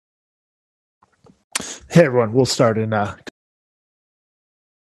Hey everyone, we'll start in a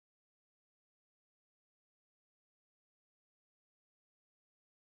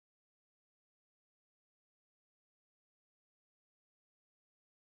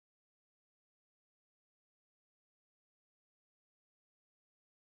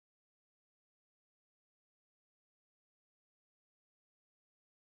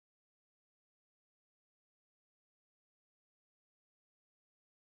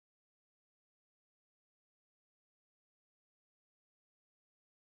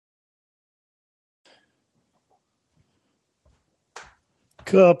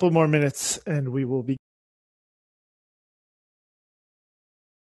couple more minutes and we will be.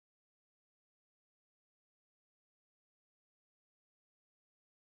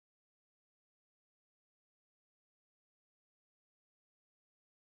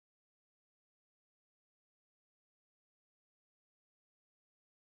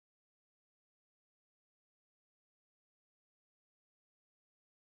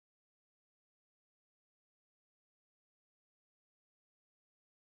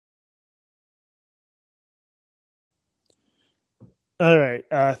 All right.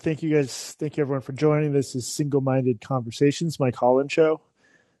 Thank you guys. Thank you everyone for joining. This is Single Minded Conversations, Mike Holland show.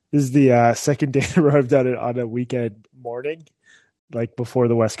 This is the second day in a row I've done it on a weekend morning, like before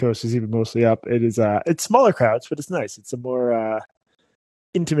the West Coast is even mostly up. It's smaller crowds, but it's nice. It's a more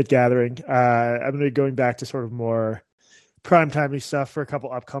intimate gathering. I'm going to be going back to sort of more prime-timey stuff for a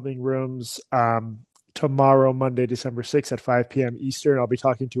couple upcoming rooms. Tomorrow, Monday, December 6th at 5 p.m. Eastern, I'll be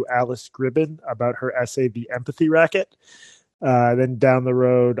talking to Alice Gribben about her essay, The Empathy Racket. Then down the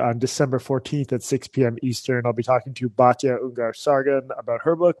road on December 14th at 6 p.m. Eastern, I'll be talking to Batya Ungar Sargan about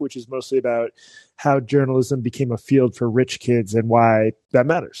her book, which is mostly about how journalism became a field for rich kids and why that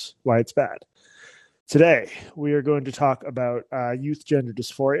matters, why it's bad. Today, we are going to talk about youth gender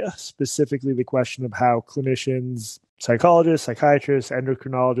dysphoria, specifically the question of how clinicians, psychologists, psychiatrists,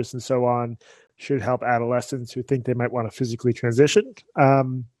 endocrinologists, and so on should help adolescents who think they might want to physically transition.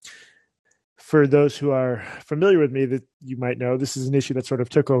 For those who are familiar with me, that you might know, this is an issue that sort of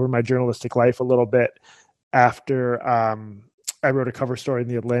took over my journalistic life a little bit after I wrote a cover story in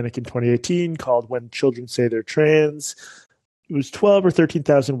The Atlantic in 2018 called When Children Say They're Trans. It was 12 or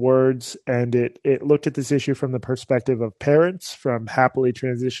 13,000 words, and it looked at this issue from the perspective of parents, from happily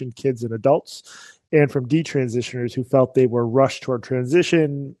transitioned kids and adults, and from detransitioners who felt they were rushed toward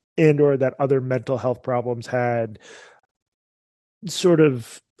transition and or that other mental health problems had sort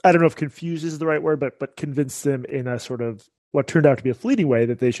of, I don't know if confused is the right word, but convinced them in a sort of what turned out to be a fleeting way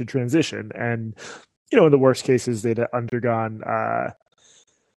that they should transition. And, in the worst cases, they'd undergone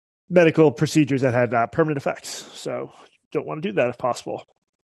medical procedures that had permanent effects. So don't want to do that if possible.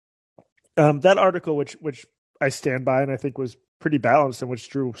 That article, which I stand by and I think was pretty balanced and which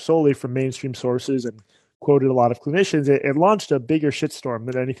drew solely from mainstream sources and quoted a lot of clinicians, it launched a bigger shitstorm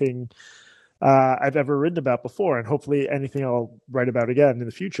than anything I've ever written about before, and hopefully anything I'll write about again in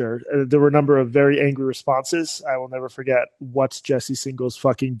the future. There were a number of very angry responses. I will never forget "What's Jesse Single's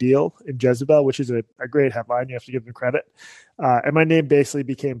fucking deal" in Jezebel, which is a great headline. You have to give them credit. And my name basically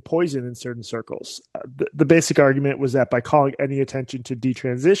became poison in certain circles. The basic argument was that by calling any attention to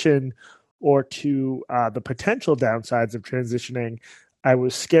detransition or to the potential downsides of transitioning, I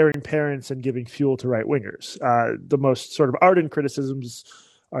was scaring parents and giving fuel to right-wingers. The most sort of ardent criticisms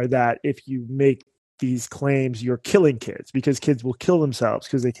are that if you make these claims, you're killing kids because kids will kill themselves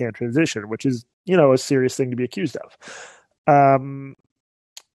because they can't transition, which is, a serious thing to be accused of. 3+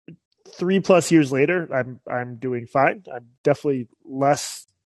 years later, I'm doing fine. I'm definitely less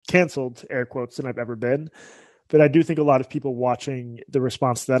canceled, air quotes, than I've ever been. But I do think a lot of people watching the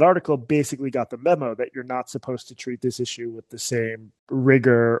response to that article basically got the memo that you're not supposed to treat this issue with the same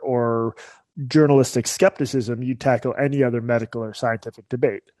rigor or journalistic skepticism you tackle any other medical or scientific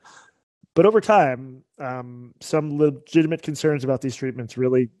debate. But over time, some legitimate concerns about these treatments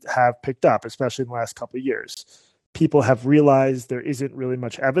really have picked up, especially in the last couple of years. People have realized there isn't really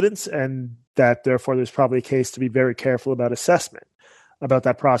much evidence and that therefore there's probably a case to be very careful about assessment, about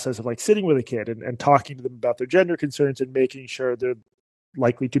that process of like sitting with a kid and talking to them about their gender concerns and making sure they're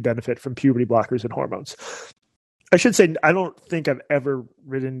likely to benefit from puberty blockers and hormones. I should say, I don't think I've ever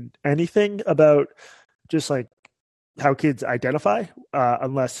written anything about just like how kids identify,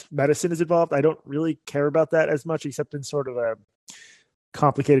 unless medicine is involved. I don't really care about that as much, except in sort of a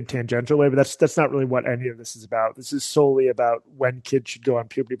complicated tangential way, but that's not really what any of this is about. This is solely about when kids should go on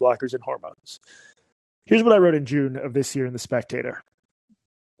puberty blockers and hormones. Here's what I wrote in June of this year in The Spectator.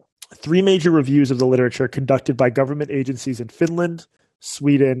 3 major reviews of the literature conducted by government agencies in Finland,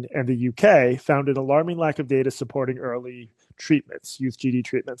 Sweden, and the UK found an alarming lack of data supporting early treatments, youth GD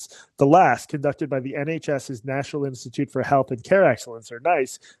treatments. The last, conducted by the NHS's National Institute for Health and Care Excellence, or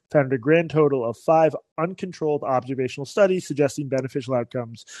NICE, found a grand total of 5 uncontrolled observational studies suggesting beneficial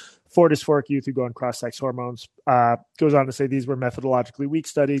outcomes for dysphoric youth who go on cross-sex hormones. Goes on to say these were methodologically weak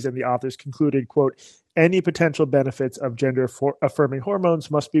studies, and the authors concluded, quote, any potential benefits of gender-affirming hormones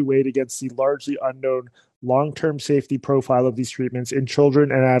must be weighed against the largely unknown long-term safety profile of these treatments in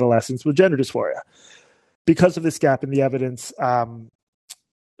children and adolescents with gender dysphoria. Because of this gap in the evidence,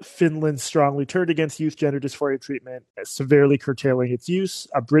 Finland strongly turned against youth gender dysphoria treatment, severely curtailing its use.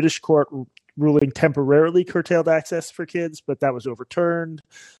 A British court ruling temporarily curtailed access for kids, but that was overturned.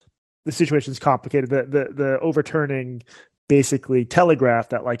 The situation is complicated. The overturning basically telegraphed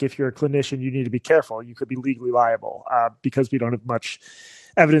that, like, if you're a clinician, you need to be careful. You could be legally liable because we don't have much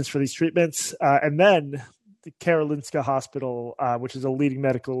evidence for these treatments. And then the Karolinska Hospital, which is a leading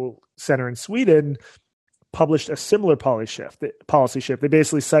medical center in Sweden, published a similar policy shift. They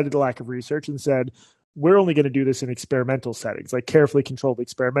basically cited the lack of research and said, we're only going to do this in experimental settings, like carefully controlled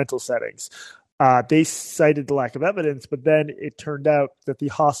experimental settings. They cited the lack of evidence, but then it turned out that the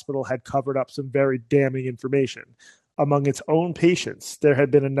hospital had covered up some very damning information. Among its own patients, there had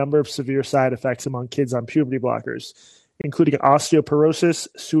been a number of severe side effects among kids on puberty blockers, including osteoporosis,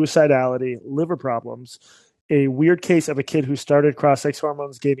 suicidality, liver problems, a weird case of a kid who started cross-sex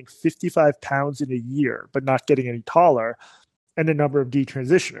hormones gaining 55 pounds in a year, but not getting any taller, and a number of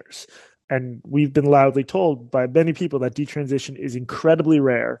detransitioners. And we've been loudly told by many people that detransition is incredibly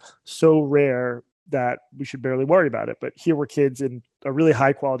rare, so rare that we should barely worry about it. But here were kids in a really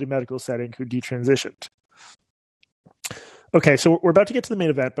high-quality medical setting who detransitioned. Okay, so we're about to get to the main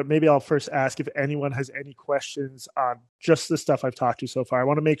event, but maybe I'll first ask if anyone has any questions on just the stuff I've talked to so far. I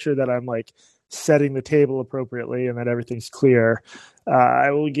want to make sure that I'm like setting the table appropriately and that everything's clear.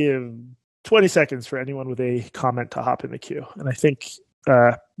 I will give 20 seconds for anyone with a comment to hop in the queue. And I think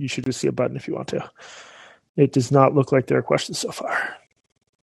you should just see a button if you want to. It does not look like there are questions so far.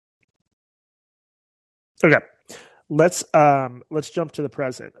 Okay, let's jump to the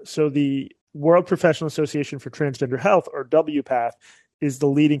present. So the World Professional Association for Transgender Health, or WPATH, is the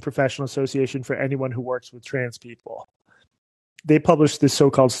leading professional association for anyone who works with trans people. They published the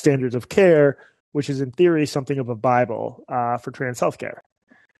so-called Standards of Care, which is in theory something of a Bible for trans healthcare.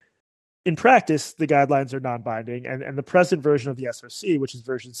 In practice, the guidelines are non-binding, and the present version of the SOC, which is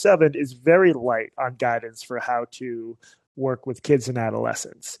version 7, is very light on guidance for how to work with kids and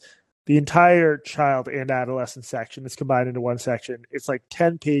adolescents. The entire child and adolescent section is combined into one section. It's like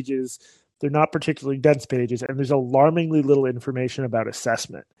 10 pages. They're not particularly dense pages, and there's alarmingly little information about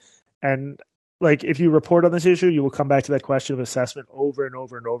assessment. And like, if you report on this issue, you will come back to that question of assessment over and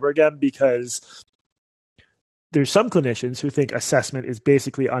over and over again, because there's some clinicians who think assessment is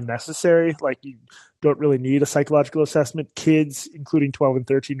basically unnecessary. Like, you don't really need a psychological assessment. Kids, including 12 and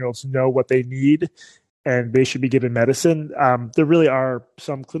 13-year-olds, know what they need, and they should be given medicine. There really are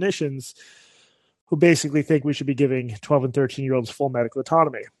some clinicians who basically think we should be giving 12 and 13-year-olds full medical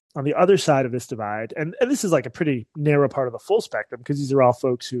autonomy. On the other side of this divide, and this is like a pretty narrow part of the full spectrum, because these are all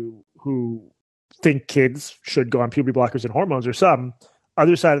folks who think kids should go on puberty blockers and hormones, or some.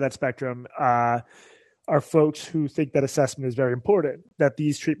 Other side of that spectrum are folks who think that assessment is very important, that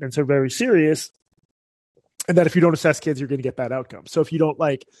these treatments are very serious, and that if you don't assess kids, you're going to get bad outcomes. So if you don't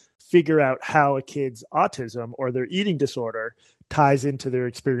like figure out how a kid's autism or their eating disorder ties into their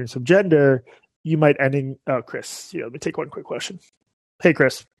experience of gender, you might end in, Chris, let me take one quick question. Hey,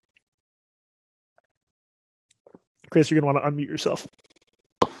 Chris. Chris, you're going to want to unmute yourself.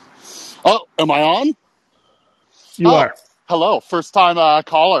 Oh, am I on? You are. Hello, first time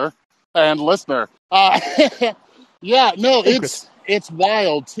caller and listener. Yeah, no, hey, it's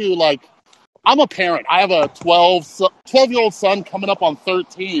wild too. Like, I'm a parent. I have a 12-year-old son coming up on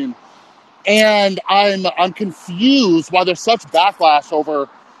 13, and I'm confused why there's such backlash over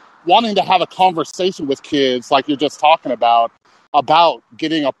wanting to have a conversation with kids, like you're just talking about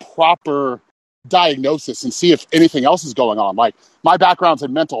getting a proper diagnosis and see if anything else is going on. Like, my background's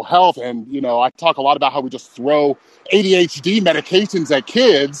in mental health, and I talk a lot about how we just throw ADHD medications at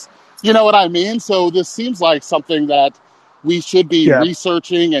kids. You know what I mean? So this seems like something that we should be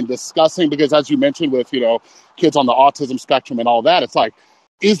researching and discussing, because as you mentioned with kids on the autism spectrum and all that, it's like,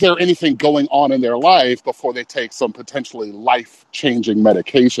 is there anything going on in their life before they take some potentially life-changing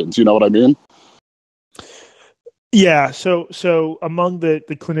medications? You know what I mean? Yeah, so among the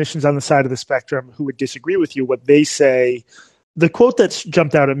clinicians on the side of the spectrum who would disagree with you, what they say, the quote that's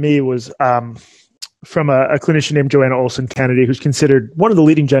jumped out at me was from a clinician named Joanna Olson Kennedy, who's considered one of the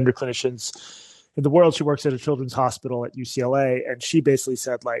leading gender clinicians in the world. She works at a children's hospital at UCLA, and she basically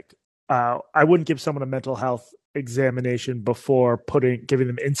said, like, I wouldn't give someone a mental health examination before giving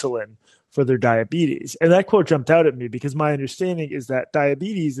them insulin for their diabetes. And that quote jumped out at me because my understanding is that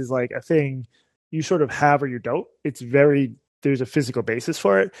diabetes is like a thing you sort of have or you don't. There's a physical basis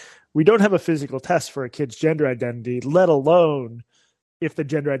for it. We don't have a physical test for a kid's gender identity, let alone if the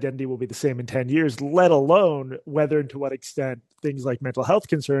gender identity will be the same in 10 years, let alone whether and to what extent things like mental health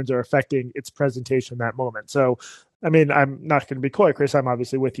concerns are affecting its presentation in that moment. So, I mean, I'm not going to be coy, Chris, I'm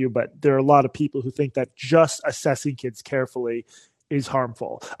obviously with you, but there are a lot of people who think that just assessing kids carefully is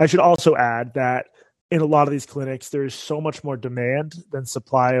harmful. I should also add that in a lot of these clinics, there's so much more demand than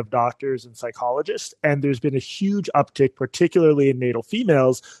supply of doctors and psychologists. And there's been a huge uptick, particularly in natal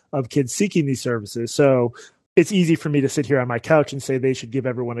females, of kids seeking these services. So it's easy for me to sit here on my couch and say they should give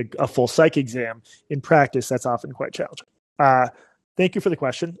everyone a full psych exam. In practice, that's often quite challenging. Thank you for the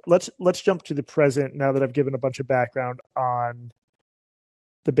question. Let's jump to the present now that I've given a bunch of background on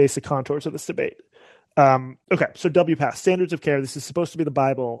the basic contours of this debate. Okay, so WPATH, standards of care. This is supposed to be the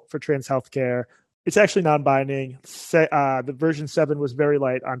Bible for trans healthcare. It's actually non-binding. The version 7 was very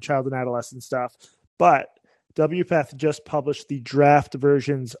light on child and adolescent stuff, but WPATH just published the draft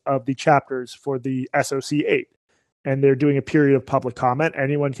versions of the chapters for the SOC 8, and they're doing a period of public comment.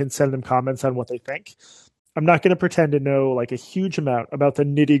 Anyone can send them comments on what they think. I'm not going to pretend to know like a huge amount about the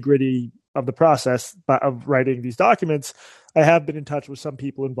nitty-gritty of the process of writing these documents. I have been in touch with some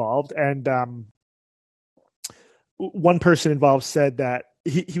people involved, and one person involved said that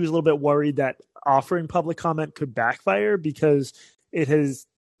he was a little bit worried that offering public comment could backfire because it's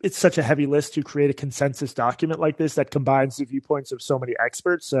such a heavy list to create a consensus document like this that combines the viewpoints of so many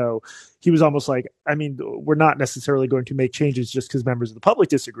experts. So he was almost like, I mean, we're not necessarily going to make changes just because members of the public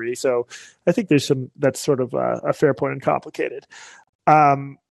disagree. So I think that's sort of a fair point and complicated.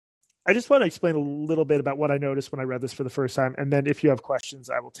 I just want to explain a little bit about what I noticed when I read this for the first time. And then if you have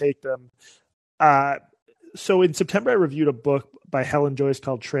questions, I will take them. So in September, I reviewed a book by Helen Joyce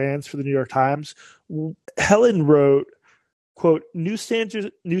called Trans for the New York Times. Helen wrote, quote, new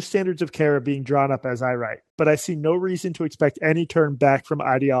standards of care are being drawn up as I write, but I see no reason to expect any turn back from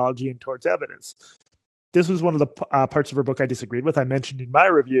ideology and towards evidence. This was one of the parts of her book I disagreed with. I mentioned in my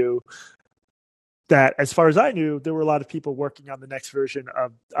review that as far as I knew, there were a lot of people working on the next version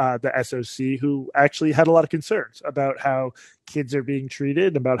of the SOC who actually had a lot of concerns about how kids are being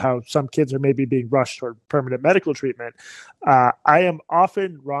treated, about how some kids are maybe being rushed toward permanent medical treatment. I am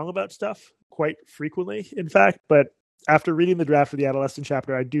often wrong about stuff, quite frequently, in fact, but after reading the draft for the adolescent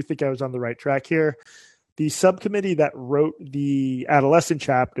chapter, I do think I was on the right track here. The subcommittee that wrote the adolescent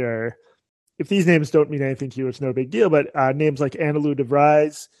chapter, if these names don't mean anything to you, it's no big deal, but names like Annalou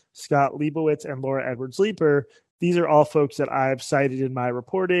DeVries, Scott Leibowitz, and Laura Edwards-Leeper, these are all folks that I've cited in my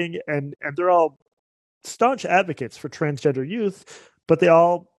reporting, and they're all staunch advocates for transgender youth, but they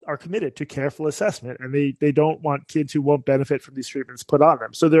all are committed to careful assessment, and they don't want kids who won't benefit from these treatments put on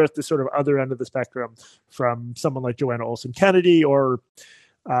them. So they're at the sort of other end of the spectrum from someone like Joanna Olson-Kennedy, or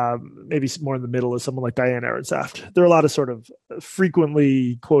maybe more in the middle is someone like Diane Aronsaft. There are a lot of sort of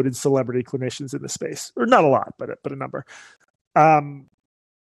frequently quoted celebrity clinicians in this space, or not a lot, but a number.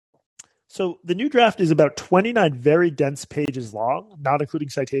 So the new draft is about 29 very dense pages long, not including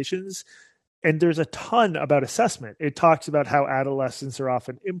citations. And there's a ton about assessment. It talks about how adolescents are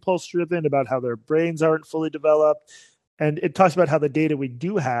often impulse driven, about how their brains aren't fully developed. And it talks about how the data we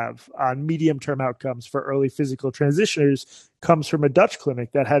do have on medium-term outcomes for early physical transitioners comes from a Dutch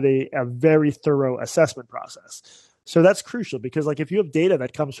clinic that had a very thorough assessment process. So that's crucial because, like, if you have data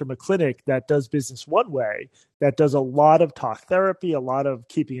that comes from a clinic that does business one way, that does a lot of talk therapy, a lot of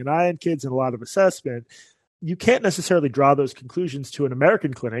keeping an eye on kids, and a lot of assessment, you can't necessarily draw those conclusions to an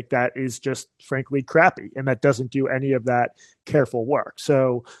American clinic that is just frankly crappy and that doesn't do any of that careful work.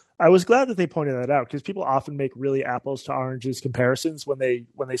 So I was glad that they pointed that out because people often make really apples to oranges comparisons when they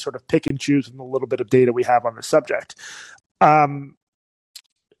sort of pick and choose from the little bit of data we have on the subject. The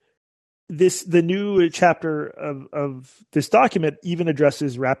new chapter of this document even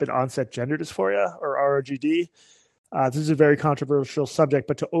addresses rapid onset gender dysphoria, or ROGD. This is a very controversial subject,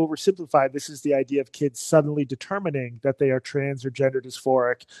 but to oversimplify, this is the idea of kids suddenly determining that they are trans or gender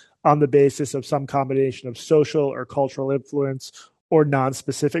dysphoric on the basis of some combination of social or cultural influence or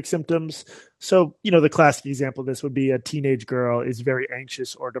non-specific symptoms. So, the classic example of this would be a teenage girl is very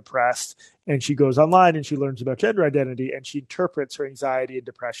anxious or depressed, and she goes online and she learns about gender identity, and she interprets her anxiety and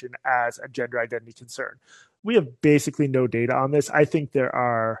depression as a gender identity concern. We have basically no data on this. I think there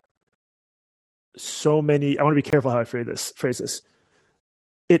are so many. I want to be careful how I phrase this.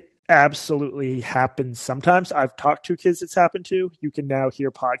 It absolutely happens sometimes. I've talked to kids it's happened to. You can now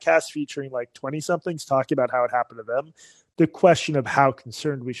hear podcasts featuring like 20-somethings talking about how it happened to them. The question of how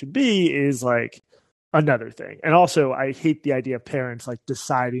concerned we should be is like another thing. And also, I hate the idea of parents like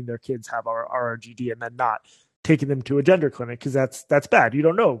deciding their kids have RRGD and then not taking them to a gender clinic, because that's bad. You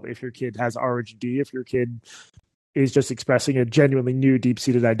don't know if your kid has RRGD, if your kid is just expressing a genuinely new,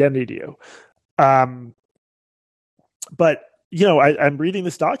 deep-seated identity to you. But I'm reading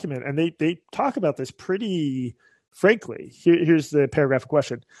this document, and they talk about this pretty frankly. Here's the paragraph of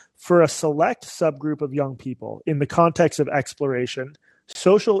question. For a select subgroup of young people, in the context of exploration,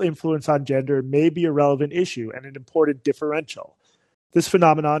 social influence on gender may be a relevant issue and an important differential. This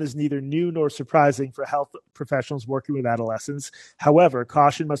phenomenon is neither new nor surprising for health professionals working with adolescents. However,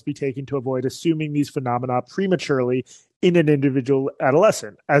 caution must be taken to avoid assuming these phenomena prematurely in an individual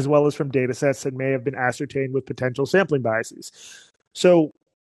adolescent, as well as from data sets that may have been ascertained with potential sampling biases. So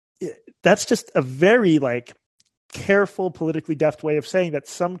that's just a very careful, politically deft way of saying that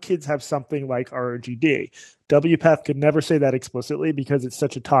some kids have something like RRGD. WPATH could never say that explicitly because it's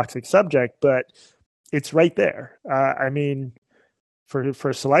such a toxic subject, but it's right there. For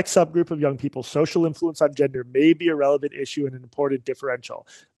a select subgroup of young people, social influence on gender may be a relevant issue and an important differential.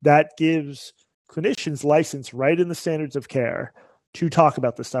 That gives clinicians license right in the standards of care to talk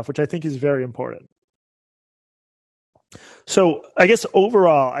about this stuff, which I think is very important. So I guess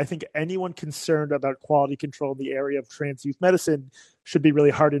overall, I think anyone concerned about quality control in the area of trans youth medicine should be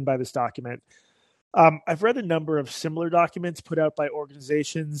really heartened by this document. I've read a number of similar documents put out by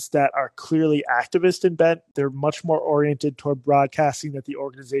organizations that are clearly activist and bent. They're much more oriented toward broadcasting that the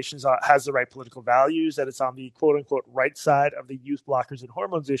organization has the right political values, that it's on the quote-unquote right side of the youth blockers and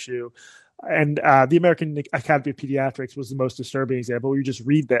hormones issue. And the American Academy of Pediatrics was the most disturbing example, where you just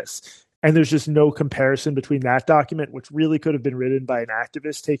read this, and there's just no comparison between that document, which really could have been written by an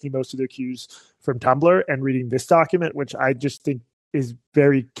activist taking most of their cues from Tumblr, and reading this document, which I just think is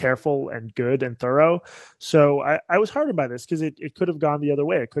very careful and good and thorough. So I was heartened by this, because it could have gone the other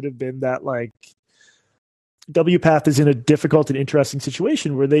way. It could have been that WPATH is in a difficult and interesting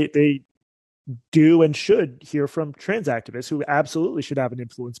situation where they do and should hear from trans activists who absolutely should have an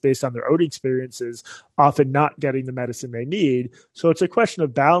influence based on their own experiences, often not getting the medicine they need. So it's a question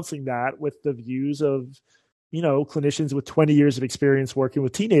of balancing that with the views of, clinicians with 20 years of experience working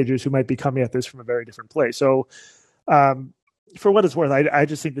with teenagers who might be coming at this from a very different place. So, for what it's worth, I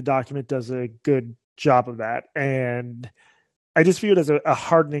just think the document does a good job of that. And I just view it as a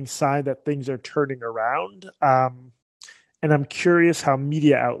hardening sign that things are turning around. And I'm curious how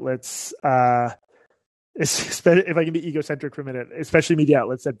media outlets, if I can be egocentric for a minute, especially media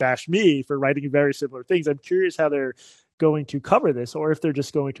outlets that bash me for writing very similar things, I'm curious how they're going to cover this, or if they're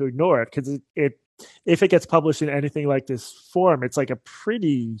just going to ignore it. Because if it gets published in anything like this form, it's like a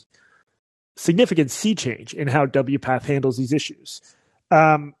pretty significant sea change in how WPATH handles these issues.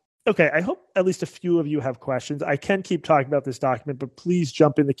 Okay, I hope at least a few of you have questions. I can keep talking about this document, but please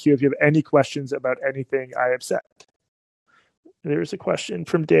jump in the queue if you have any questions about anything I have said. There's a question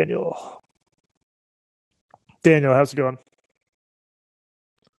from Daniel. Daniel, how's it going?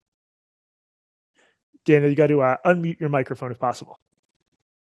 Daniel, you got to unmute your microphone if possible.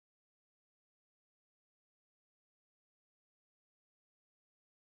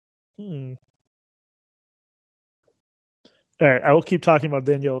 All right, I will keep talking about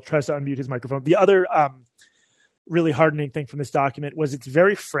Daniel tries to unmute his microphone. The other really hardening thing from this document was it's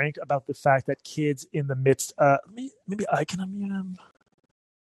very frank about the fact that kids in the midst, maybe I can unmute him.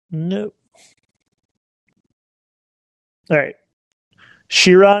 No. All right.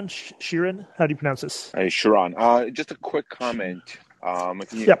 Shiran, how do you pronounce this? Hey, Sharon. Just a quick comment. Can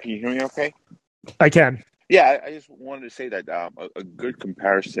you hear me okay? I can. Yeah, I just wanted to say that a good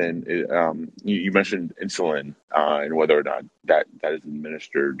comparison is, you mentioned insulin and whether or not that is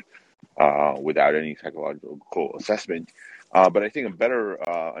administered without any psychological assessment. But I think a better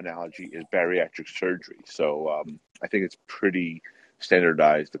analogy is bariatric surgery. So I think it's pretty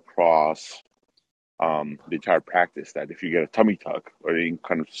standardized across the entire practice that if you get a tummy tuck or any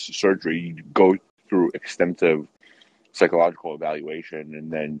kind of surgery, you go through extensive psychological evaluation,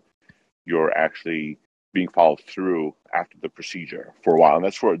 and then you're actually being followed through after the procedure for a while, and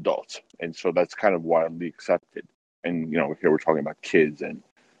that's for adults. And so that's kind of widely accepted. And, here we're talking about kids and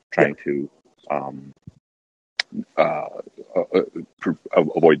trying to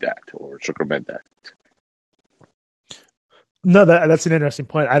avoid that or circumvent that. No, that's an interesting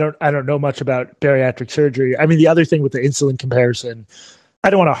point. I don't know much about bariatric surgery. I mean, the other thing with the insulin comparison, I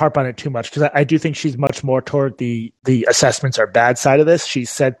don't want to harp on it too much, because I do think she's much more toward the assessments are bad side of this. She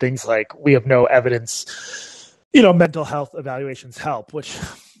said things like, we have no evidence, mental health evaluations help, which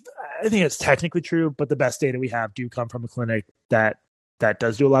I think it's technically true, but the best data we have do come from a clinic that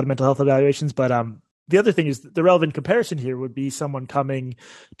does do a lot of mental health evaluations. But the other thing is the relevant comparison here would be someone coming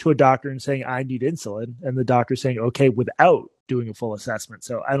to a doctor and saying, I need insulin, and the doctor saying, okay, without doing a full assessment.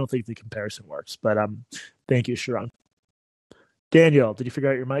 So I don't think the comparison works. But thank you, Sharon. Daniel, did you figure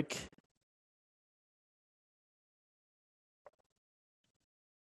out your mic?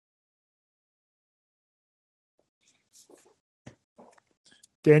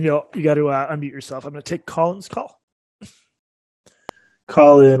 Daniel, you got to unmute yourself. I'm going to take Colin's call.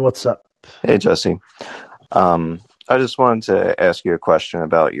 Colin, what's up? Hey, Jesse. I just wanted to ask you a question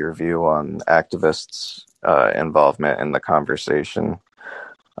about your view on activists' involvement in the conversation.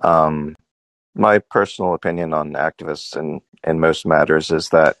 My personal opinion on activists in most matters is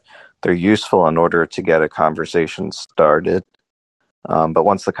that they're useful in order to get a conversation started. But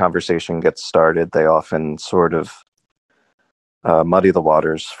once the conversation gets started, they often sort of muddy the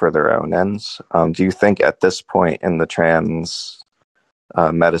waters for their own ends. Do you think at this point in the trans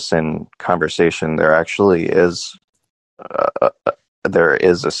medicine conversation, there actually is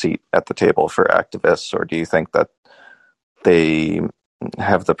a seat at the table for activists, or do you think that they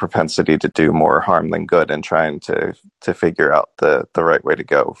have the propensity to do more harm than good in trying to figure out the right way to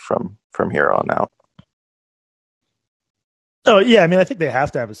go from here on out? Oh, yeah. I mean, I think they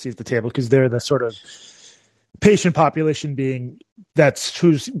have to have a seat at the table because they're the sort of patient population being that's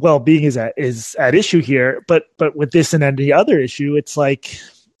whose well-being is at issue here. But with this and any other issue, it's like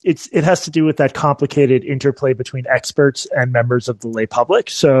it has to do with that complicated interplay between experts and members of the lay public.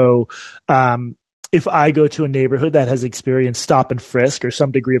 So if I go to a neighborhood that has experienced stop and frisk or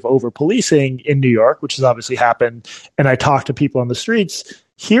some degree of over-policing in New York, which has obviously happened, and I talk to people on the streets,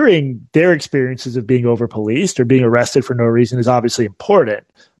 hearing their experiences of being over-policed or being arrested for no reason is obviously important.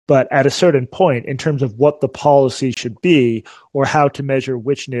 But at a certain point, in terms of what the policy should be or how to measure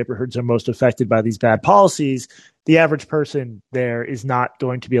which neighborhoods are most affected by these bad policies, the average person there is not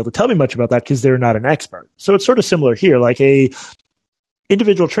going to be able to tell me much about that because they're not an expert. So it's sort of similar here. Like a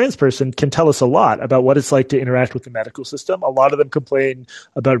individual trans person can tell us a lot about what it's like to interact with the medical system. A lot of them complain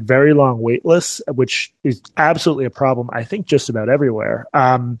about very long wait lists, which is absolutely a problem, I think, just about everywhere.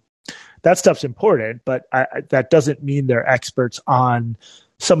 That stuff's important, but that doesn't mean they're experts on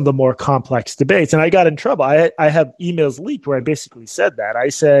some of the more complex debates. And I got in trouble. I have emails leaked where I basically said that. I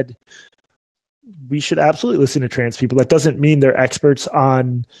said, we should absolutely listen to trans people. That doesn't mean they're experts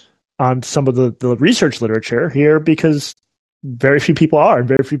on some of the research literature here, because very few people are, and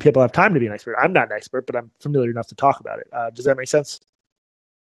very few people have time to be an expert. I'm not an expert, but I'm familiar enough to talk about it. Does that make sense?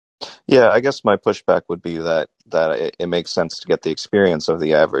 Yeah, I guess my pushback would be that it makes sense to get the experience of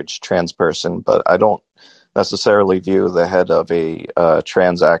the average trans person, but I don't necessarily view the head of a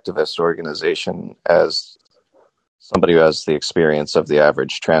trans activist organization as somebody who has the experience of the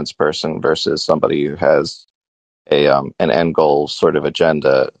average trans person versus somebody who has an end goal sort of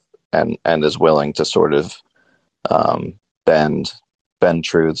agenda and is willing to sort of bend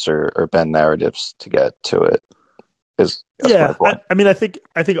truths or bend narratives to get to it. Yeah, I mean, I think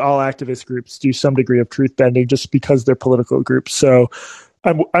all activist groups do some degree of truth bending just because they're political groups. So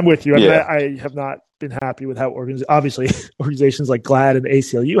I'm with you. I mean, I have not been happy with how obviously organizations like GLAAD and the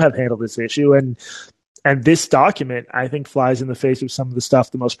ACLU have handled this issue, and this document, I think, flies in the face of some of the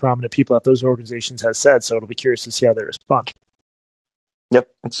stuff the most prominent people at those organizations have said. So it'll be curious to see how they respond. Yep,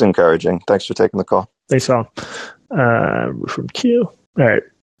 it's encouraging. Thanks for taking the call. Thanks, Colin. From Q. All right.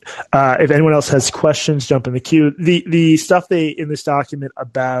 If anyone else has questions, jump in the queue. The stuff in this document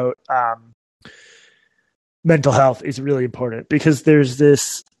about mental health is really important because there's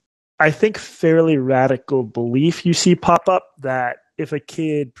this, I think, fairly radical belief you see pop up that if a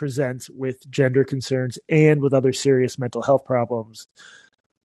kid presents with gender concerns and with other serious mental health problems,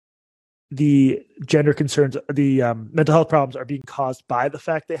 the gender concerns, the mental health problems are being caused by the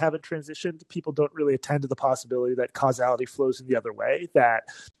fact they haven't transitioned. People don't really attend to the possibility that causality flows in the other way, that,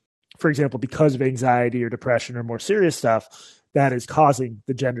 for example, because of anxiety or depression or more serious stuff, that is causing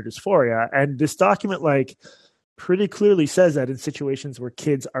the gender dysphoria. And this document, pretty clearly says that in situations where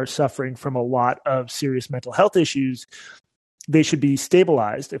kids are suffering from a lot of serious mental health issues, they should be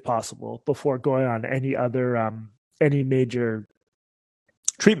stabilized, if possible, before going on any other, any major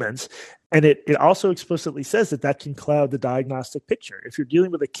treatments. And it also explicitly says that can cloud the diagnostic picture. If you're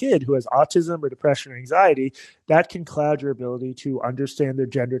dealing with a kid who has autism or depression or anxiety, that can cloud your ability to understand their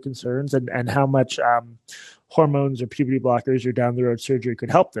gender concerns and how much hormones or puberty blockers or down the road surgery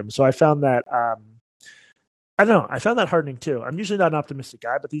could help them. So I found that, I don't know, I found that heartening too. I'm usually not an optimistic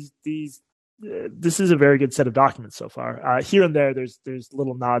guy, but this is a very good set of documents so far. Here and there, there's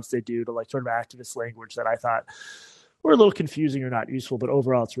little nods they do to sort of activist language that I thought were a little confusing or not useful, but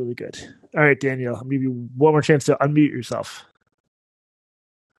overall it's really good. All right, Daniel, I'll give you one more chance to unmute yourself.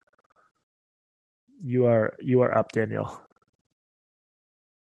 You are up, Daniel.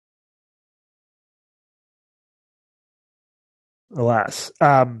 Alas.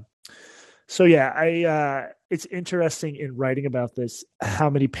 So yeah, it's interesting in writing about this how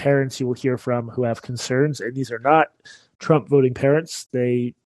many parents you will hear from who have concerns, and these are not Trump voting parents.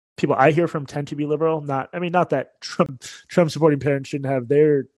 People I hear from tend to be liberal. Not that Trump supporting parents shouldn't have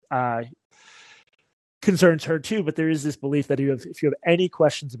their concerns heard too, but there is this belief that if you have any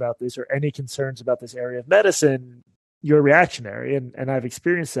questions about this or any concerns about this area of medicine, you're reactionary, and I've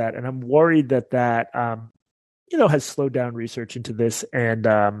experienced that, and I'm worried that has slowed down research into this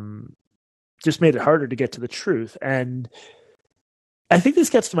and just made it harder to get to the truth. And I think this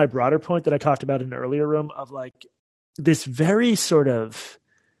gets to my broader point that I talked about in an earlier room of like this very sort of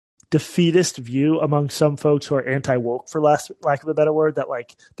defeatist view among some folks who are anti-woke, for lack of a better word, that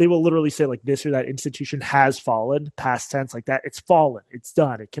like they will literally say like this or that institution has fallen, past tense, like that. It's fallen. It's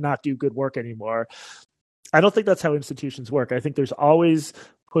done. It cannot do good work anymore. I don't think that's how institutions work. I think there's always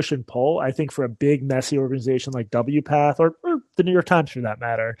push and pull. I think for a big, messy organization like WPATH or the New York Times for that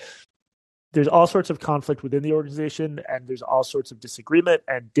matter, there's all sorts of conflict within the organization and there's all sorts of disagreement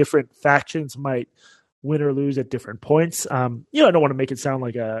and different factions might win or lose at different points. I don't want to make it sound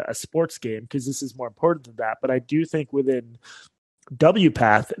like a sports game because this is more important than that. But I do think within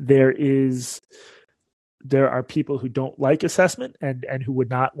WPATH, there are people who don't like assessment and who would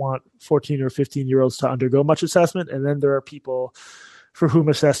not want 14 or 15-year-olds to undergo much assessment. And then there are people for whom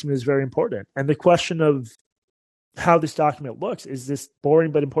assessment is very important. And the question of how this document looks is this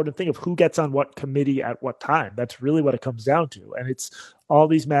boring but important thing of who gets on what committee at what time. That's really what it comes down to. And it's all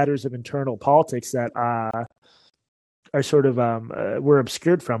these matters of internal politics that are sort of we're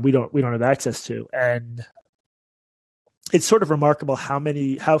obscured from. We don't have access to. And it's sort of remarkable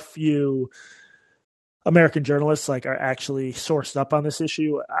how few American journalists like are actually sourced up on this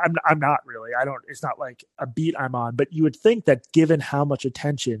issue. I'm not really. It's not like a beat I'm on, but you would think that given how much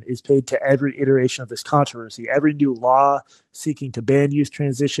attention is paid to every iteration of this controversy, every new law seeking to ban youth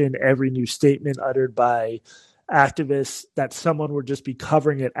transition, every new statement uttered by activists, that someone would just be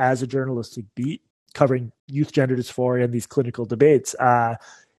covering it as a journalistic beat, covering youth gender dysphoria and these clinical debates.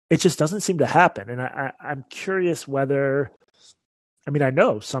 It just doesn't seem to happen. And I'm curious whether, I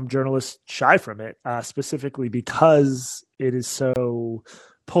know some journalists shy from it, specifically because it is so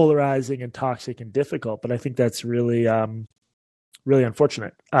polarizing and toxic and difficult. But I think that's really, really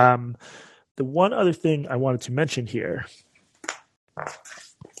unfortunate. The one other thing I wanted to mention here,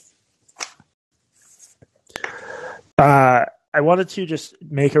 I wanted to just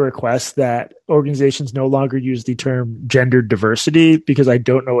make a request that organizations no longer use the term gender diversity because I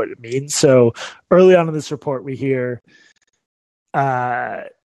don't know what it means. So early on in this report, we hear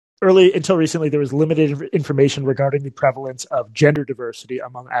until recently, there was limited information regarding the prevalence of gender diversity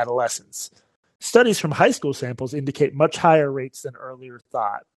among adolescents. Studies from high school samples indicate much higher rates than earlier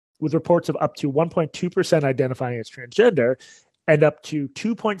thought, with reports of up to 1.2% identifying as transgender and up to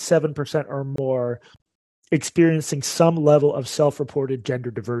 2.7% or more experiencing some level of self-reported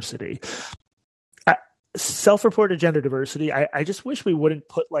gender diversity. Self-reported gender diversity, I just wish we wouldn't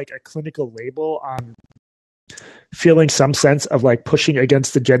put like a clinical label on feeling some sense of like pushing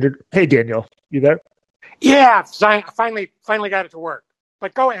against the gender. Hey, Daniel, you there? Yeah, I finally got it to work.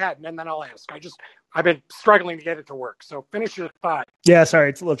 But go ahead, and then I'll ask. I've been struggling to get it to work. So finish your thought. Yeah, sorry,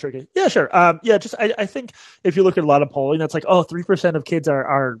 it's a little tricky. Yeah, sure. I think if you look at a lot of polling, that's like, 3% of kids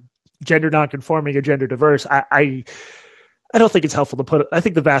are gender nonconforming or gender diverse. I don't think it's helpful to put. I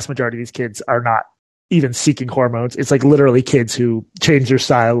think the vast majority of these kids are not even seeking hormones. It's like literally kids who change their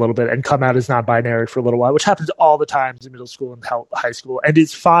style a little bit and come out as non-binary for a little while, which happens all the times in middle school and high school. And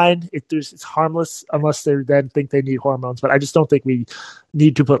it's fine. It's harmless unless they then think they need hormones. But I just don't think we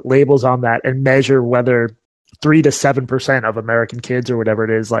need to put labels on that and measure whether 3 to 7% of American kids or whatever it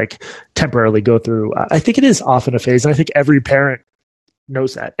is like temporarily go through. I think it is often a phase. And I think every parent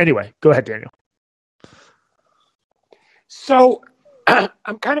knows that. Anyway, go ahead, Daniel. So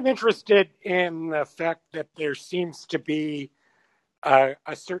I'm kind of interested in the fact that there seems to be a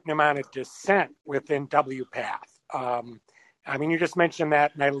certain amount of dissent within WPATH. You just mentioned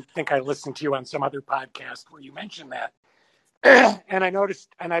that, and I think I listened to you on some other podcast where you mentioned that. And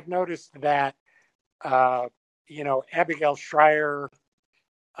I've noticed that, Abigail Schreier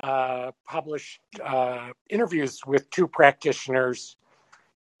published interviews with two practitioners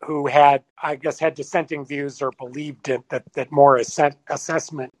who had dissenting views or believed that more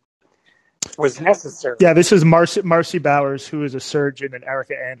assessment was necessary. Yeah, this is Marcy Bowers, who is a surgeon, and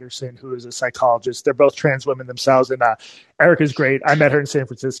Erica Anderson, who is a psychologist. They're both trans women themselves, and Erica's great. I met her in San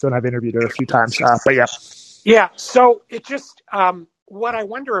Francisco, and I've interviewed her a few times. But yeah. Yeah, so it just, what I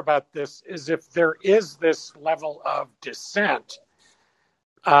wonder about this is if there is this level of dissent,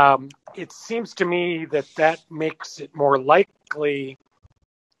 it seems to me that makes it more likely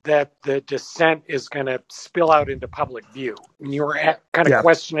that the dissent is going to spill out into public view. And you were kind of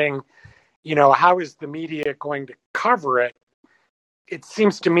questioning, how is the media going to cover it? It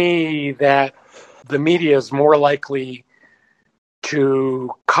seems to me that the media is more likely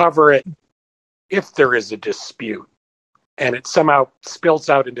to cover it if there is a dispute and it somehow spills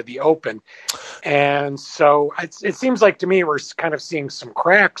out into the open. And so it seems like to me we're kind of seeing some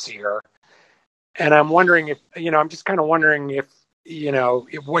cracks here. And I'm wondering if, I'm just kind of wondering if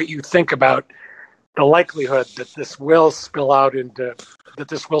what you think about the likelihood that this will spill out into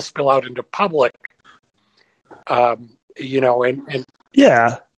public,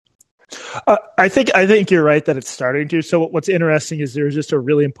 Yeah. I think you're right that it's starting to. So what's interesting is there was just a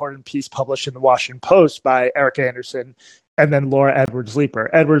really important piece published in the Washington Post by Erica Anderson and then Laura Edwards-Leeper.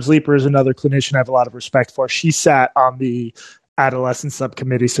 Edwards-Leeper is another clinician I have a lot of respect for. She sat on the Adolescents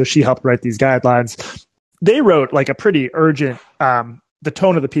subcommittee, so she helped write these guidelines. They wrote like a pretty urgent, the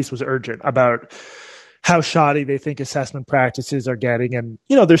tone of the piece was urgent about how shoddy they think assessment practices are getting. And,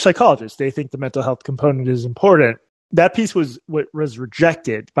 they're psychologists. They think the mental health component is important. That piece was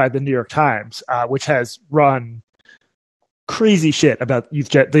rejected by the New York Times, which has run crazy shit about youth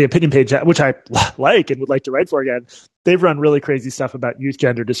the opinion page, which I like and would like to write for again. They've run really crazy stuff about youth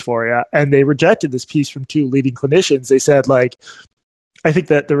gender dysphoria, and they rejected this piece from two leading clinicians. They said, I think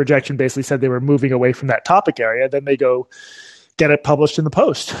that the rejection basically said they were moving away from that topic area. Then they go get it published in the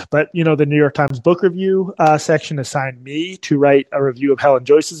Post. But, the New York Times book review section assigned me to write a review of Helen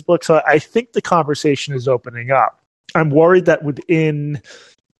Joyce's book. So I think the conversation is opening up. I'm worried that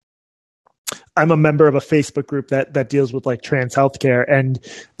I'm a member of a Facebook group that deals with trans healthcare, and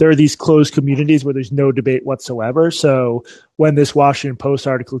there are these closed communities where there's no debate whatsoever. So when this Washington Post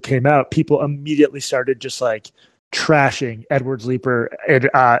article came out, people immediately started just trashing Edwards-Leeper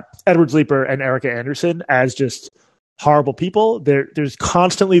and Erica Anderson as just horrible people. There's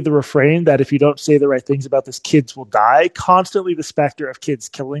constantly the refrain that if you don't say the right things about this, kids will die. Constantly the specter of kids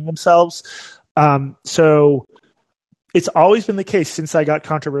killing themselves. So it's always been the case since I got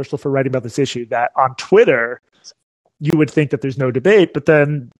controversial for writing about this issue that on Twitter, you would think that there's no debate, but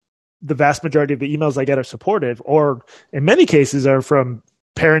then the vast majority of the emails I get are supportive, or in many cases are from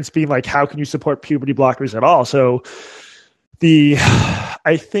parents being like, how can you support puberty blockers at all? So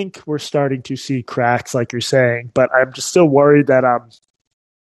I think we're starting to see cracks like you're saying, but I'm just still worried that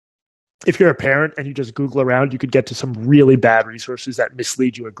if you're a parent and you just Google around, you could get to some really bad resources that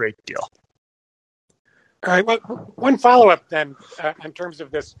mislead you a great deal. All right. Well, one follow-up then, in terms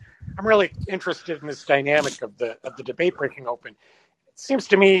of this, I'm really interested in this dynamic of the debate breaking open. It seems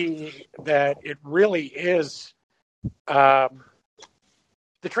to me that it really is the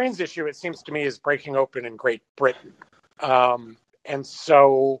trans issue. It seems to me is breaking open in Great Britain, and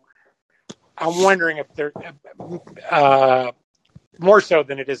so I'm wondering if there more so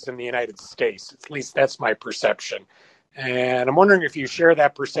than it is in the United States. At least that's my perception. And I'm wondering if you share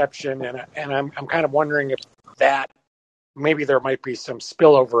that perception, and I'm kind of wondering if that maybe there might be some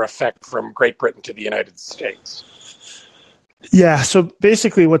spillover effect from Great Britain to the United States. Yeah, so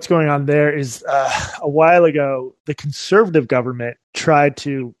basically what's going on there is a while ago, the conservative government tried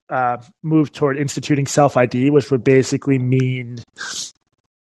to move toward instituting self-ID, which would basically mean,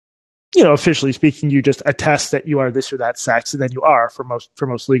 officially speaking, you just attest that you are this or that sex, and then you are for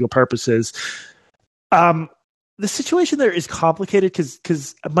most legal purposes. The situation there is complicated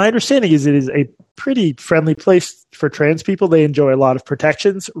because my understanding is it is a pretty friendly place for trans people. They enjoy a lot of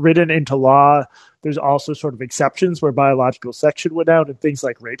protections written into law. There's also sort of exceptions where biological sex should win out and things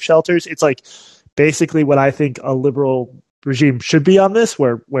like rape shelters. It's basically what I think a liberal regime should be on this,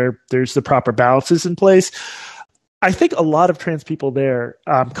 where there's the proper balances in place. I think a lot of trans people there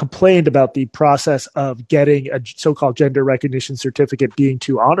complained about the process of getting a so-called gender recognition certificate being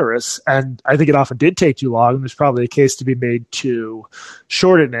too onerous, and I think it often did take too long, and there's probably a case to be made to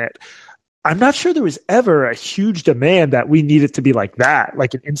shorten it. I'm not sure there was ever a huge demand that we need it to be like that,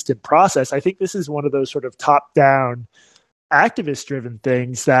 like an instant process. I think this is one of those sort of top-down activist-driven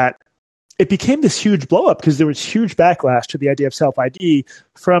things that it became this huge blow-up because there was huge backlash to the idea of self-ID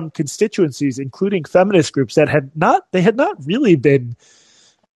from constituencies, including feminist groups that had not really been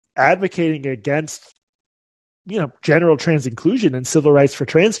advocating against, general trans inclusion and civil rights for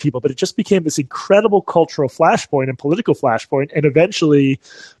trans people, but it just became this incredible cultural flashpoint and political flashpoint, and eventually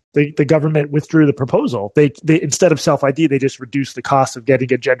the government withdrew the proposal. They instead of self-ID, they just reduced the cost of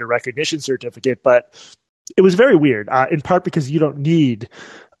getting a gender recognition certificate, but it was very weird, in part because you don't need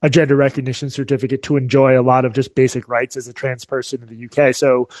a gender recognition certificate to enjoy a lot of just basic rights as a trans person in the UK.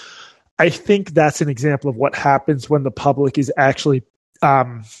 So I think that's an example of what happens when the public is actually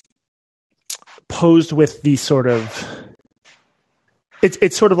posed with the sort of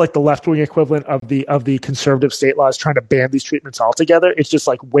it's sort of like the left-wing equivalent of the conservative state laws trying to ban these treatments altogether. It's just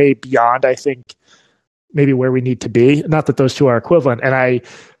like way beyond, I think, maybe where we need to be. Not that those two are equivalent. And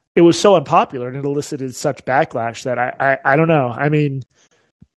it was so unpopular and it elicited such backlash that I don't know. I mean,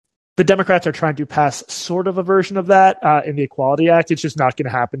 the Democrats are trying to pass sort of a version of that in the Equality Act. It's just not going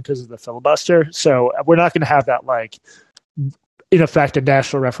to happen because of the filibuster. So we're not going to have that, like, in effect, a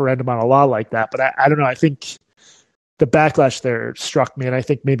national referendum on a law like that. But I don't know. I think the backlash there struck me, and I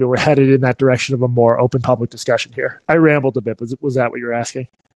think maybe we're headed in that direction of a more open public discussion here. I rambled a bit. Was that what you were asking?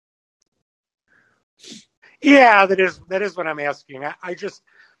 Yeah, that is what I'm asking. I would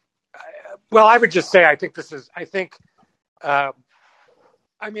just say I think I've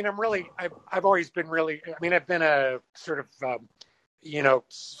always been really, I've been a sort of,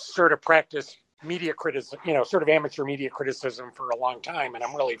 practice media criticism, sort of amateur media criticism for a long time. And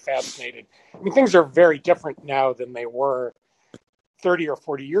I'm really fascinated. I mean, things are very different now than they were 30 or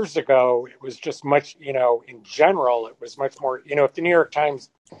 40 years ago. It was just much, in general, it was much more, if the New York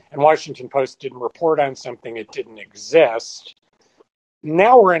Times and Washington Post didn't report on something, it didn't exist.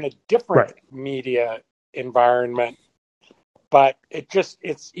 Now we're in a different media environment. But it just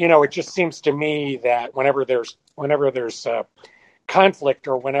seems to me that whenever there's conflict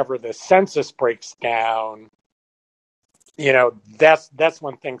or whenever the census breaks down, that's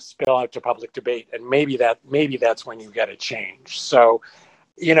when things spill out to public debate, and maybe that's when you get a change. So,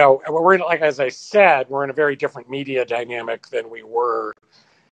 we're in, like, as I said, we're in a very different media dynamic than we were,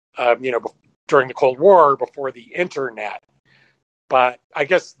 during the Cold War, before the internet. But I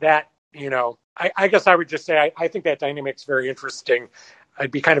guess that, I guess I would just say I think that dynamic's very interesting.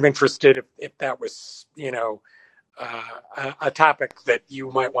 I'd be kind of interested if that was, a topic that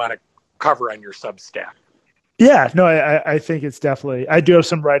you might want to cover on your Substack. Yeah, no, I think it's definitely. I do have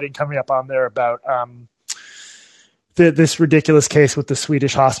some writing coming up on there about this ridiculous case with the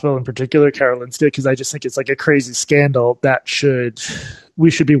Swedish hospital in particular, Karolinska, because I just think it's like a crazy scandal that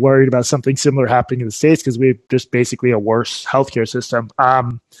we should be worried about something similar happening in the States because we have just basically a worse healthcare system.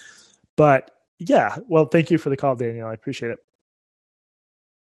 But yeah, well, thank you for the call, Daniel. I appreciate it.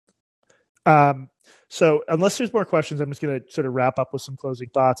 So unless there's more questions, I'm just going to sort of wrap up with some closing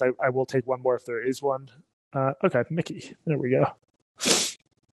thoughts. I will take one more if there is one. Okay, Mickey, there we go.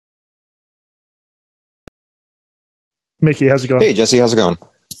 Mickey, how's it going? Hey, Jesse, how's it going?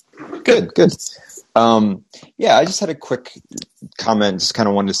 Good. Yeah, I just had a quick comment. Just kind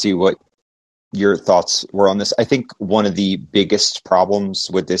of wanted to see what your thoughts were on this. I think one of the biggest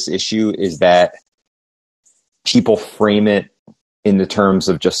problems with this issue is that people frame it in the terms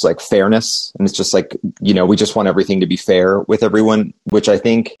of just like fairness. And it's just like, we just want everything to be fair with everyone, which I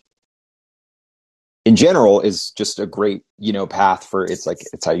think in general is just a great, path for, it's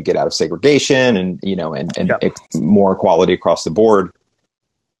how you get out of segregation and more equality across the board.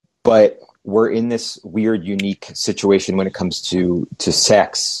 But we're in this weird, unique situation when it comes to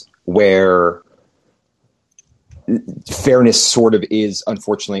sex where fairness sort of is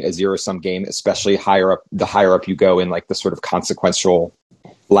unfortunately a zero-sum game, especially the higher up you go in like the sort of consequential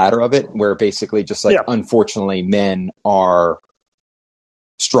ladder of it, where basically just like, unfortunately men are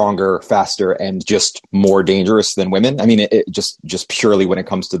stronger, faster, and just more dangerous than women. I mean, it just purely when it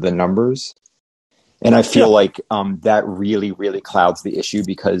comes to the numbers. And I feel like that really, really clouds the issue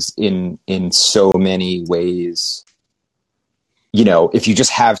because in so many ways, if you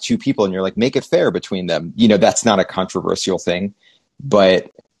just have two people and you're like, make it fair between them, that's not a controversial thing.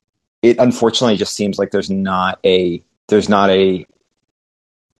 But it unfortunately just seems like there's not like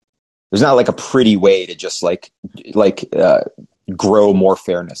a pretty way to just grow more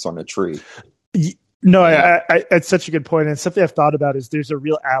fairness on a tree. No, I it's such a good point. And something I've thought about is there's a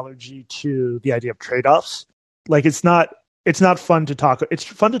real allergy to the idea of trade-offs. Like it's not fun to talk. It's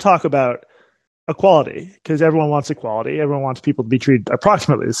fun to talk about equality because everyone wants equality. Everyone wants people to be treated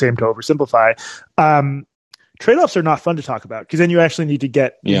approximately the same, to oversimplify. Trade-offs are not fun to talk about because then you actually need to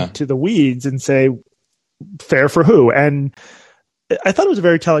get into the weeds and say fair for who. And I thought it was a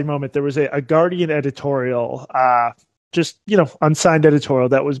very telling moment. There was a Guardian editorial, unsigned editorial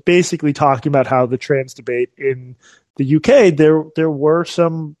that was basically talking about how the trans debate in the UK, there were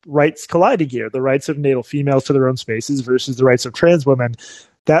some rights colliding here, the rights of natal females to their own spaces versus the rights of trans women.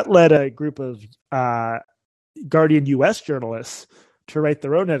 That led a group of Guardian US journalists to write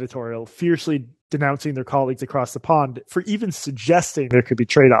their own editorial, fiercely denouncing their colleagues across the pond for even suggesting there could be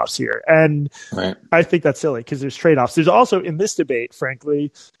trade-offs here. And Right. I think that's silly because there's trade-offs. There's also in this debate,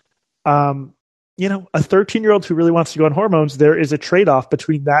 frankly, a 13-year-old who really wants to go on hormones, there is a trade-off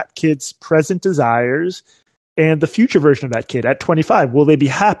between that kid's present desires and the future version of that kid at 25. Will they be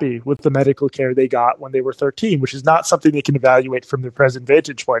happy with the medical care they got when they were 13, which is not something they can evaluate from their present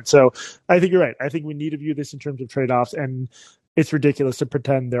vantage point. So I think you're right. I think we need to view this in terms of trade-offs, and it's ridiculous to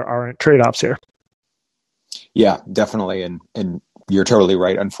pretend there aren't trade-offs here. Yeah, definitely. And you're totally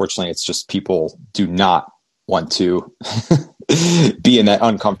right. Unfortunately, it's just people do not want to be in that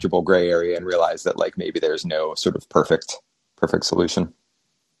uncomfortable gray area and realize that like maybe there's no sort of perfect solution.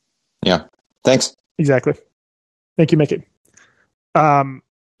 Yeah. Thanks. Exactly. Thank you, Mickey.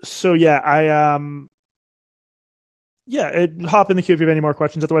 So yeah, hop in the queue if you have any more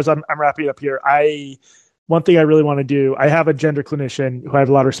questions. Otherwise, I'm wrapping it up here. One thing I really want to do, I have a gender clinician who I have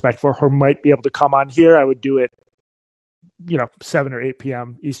a lot of respect for, who might be able to come on here. I would do it, 7 or 8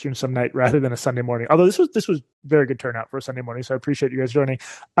 p.m. Eastern some night rather than a Sunday morning. Although this was very good turnout for a Sunday morning, so I appreciate you guys joining.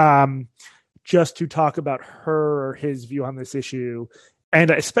 Just to talk about her or his view on this issue,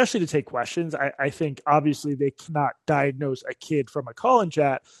 and especially to take questions. I think obviously they cannot diagnose a kid from a call-in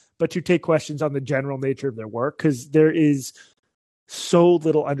chat, but to take questions on the general nature of their work, because there is so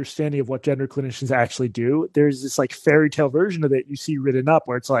little understanding of what gender clinicians actually do. There's this like fairy tale version of it you see written up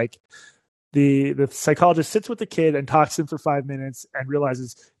where it's like the psychologist sits with the kid and talks to him for 5 minutes and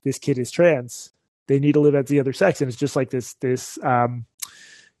realizes this kid is trans. They need to live as the other sex. And it's just like this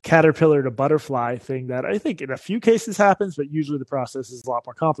caterpillar to butterfly thing that I think in a few cases happens, but usually the process is a lot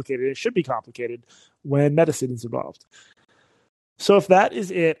more complicated. It should be complicated when medicine is involved. So if that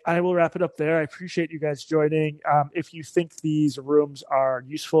is it, I will wrap it up there. I appreciate you guys joining. If you think these rooms are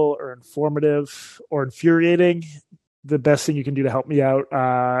useful or informative or infuriating, the best thing you can do to help me out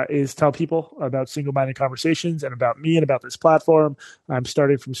is tell people about Single-Minded Conversations and about me and about this platform. I'm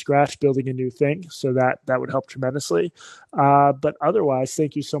starting from scratch, building a new thing, so that would help tremendously. But otherwise,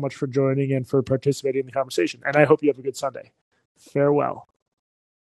 thank you so much for joining and for participating in the conversation. And I hope you have a good Sunday. Farewell.